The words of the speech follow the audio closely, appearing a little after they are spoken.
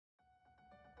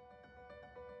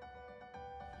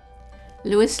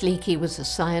Louis Leakey was a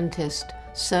scientist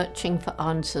searching for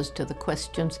answers to the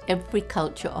questions every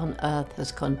culture on Earth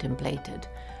has contemplated.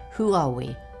 Who are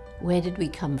we? Where did we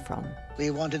come from? We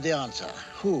wanted the answer.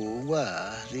 Who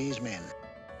were these men?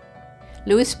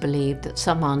 Louis believed that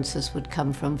some answers would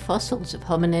come from fossils of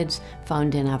hominids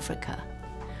found in Africa.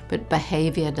 But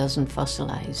behavior doesn't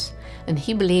fossilize, and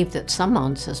he believed that some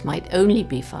answers might only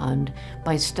be found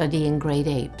by studying great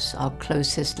apes, our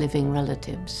closest living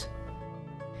relatives.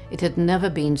 It had never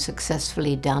been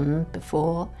successfully done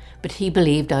before, but he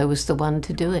believed I was the one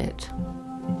to do it.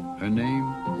 Her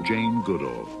name, Jane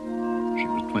Goodall. She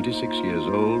was 26 years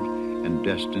old and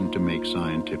destined to make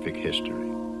scientific history.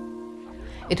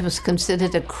 It was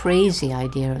considered a crazy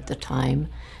idea at the time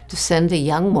to send a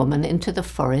young woman into the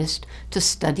forest to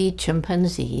study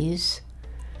chimpanzees.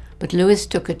 But Louis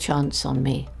took a chance on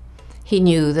me. He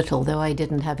knew that although I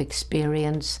didn't have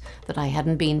experience, that I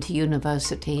hadn't been to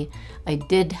university, I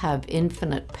did have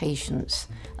infinite patience,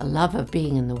 a love of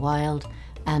being in the wild,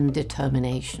 and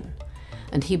determination.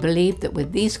 And he believed that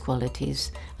with these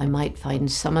qualities, I might find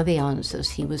some of the answers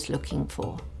he was looking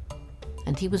for.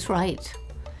 And he was right.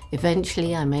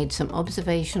 Eventually, I made some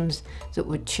observations that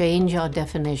would change our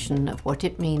definition of what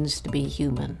it means to be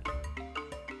human.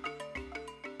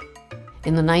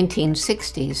 In the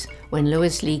 1960s, when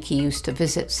Louis Leakey used to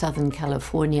visit Southern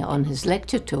California on his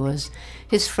lecture tours,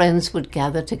 his friends would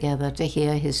gather together to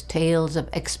hear his tales of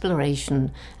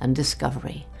exploration and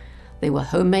discovery. They were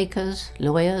homemakers,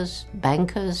 lawyers,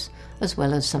 bankers, as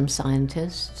well as some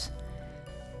scientists.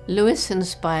 Louis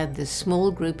inspired this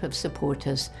small group of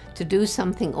supporters to do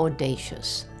something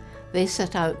audacious. They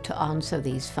set out to answer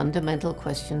these fundamental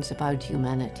questions about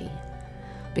humanity.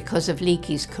 Because of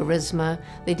Leakey's charisma,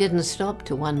 they didn't stop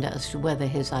to wonder as to whether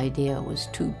his idea was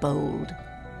too bold.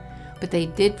 But they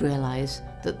did realize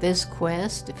that this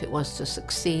quest, if it was to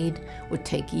succeed, would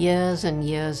take years and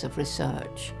years of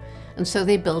research. And so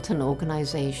they built an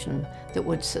organization that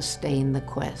would sustain the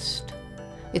quest.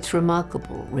 It's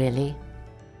remarkable, really.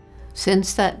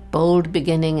 Since that bold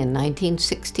beginning in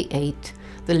 1968,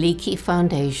 the Leakey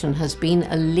Foundation has been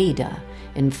a leader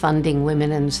in funding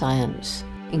women in science,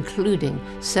 including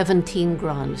 17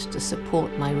 grants to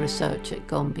support my research at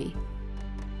Gombe.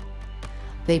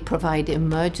 They provide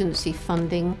emergency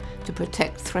funding to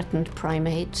protect threatened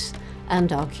primates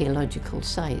and archaeological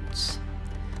sites.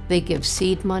 They give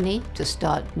seed money to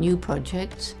start new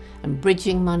projects and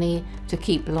bridging money to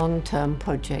keep long-term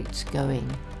projects going.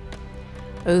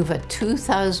 Over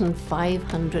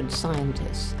 2,500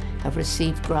 scientists have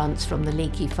received grants from the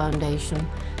Leakey Foundation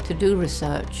to do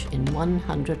research in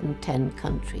 110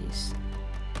 countries.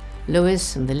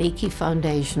 Louis and the Leakey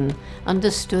Foundation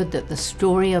understood that the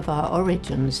story of our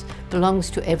origins belongs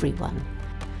to everyone.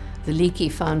 The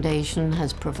Leakey Foundation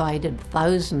has provided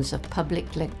thousands of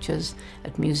public lectures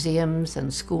at museums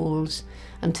and schools,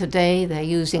 and today they're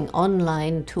using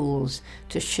online tools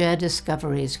to share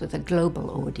discoveries with a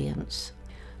global audience.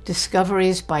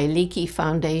 Discoveries by Leakey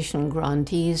Foundation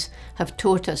grantees have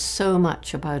taught us so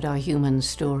much about our human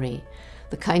story,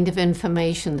 the kind of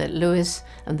information that Louis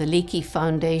and the Leakey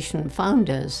Foundation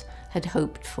founders had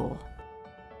hoped for.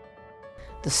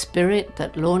 The spirit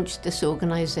that launched this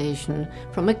organization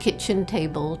from a kitchen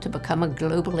table to become a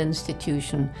global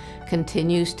institution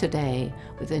continues today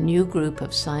with a new group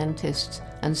of scientists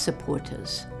and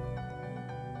supporters.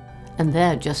 And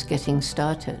they're just getting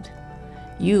started.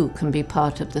 You can be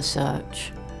part of the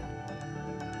search.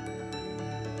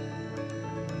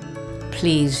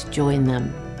 Please join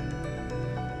them.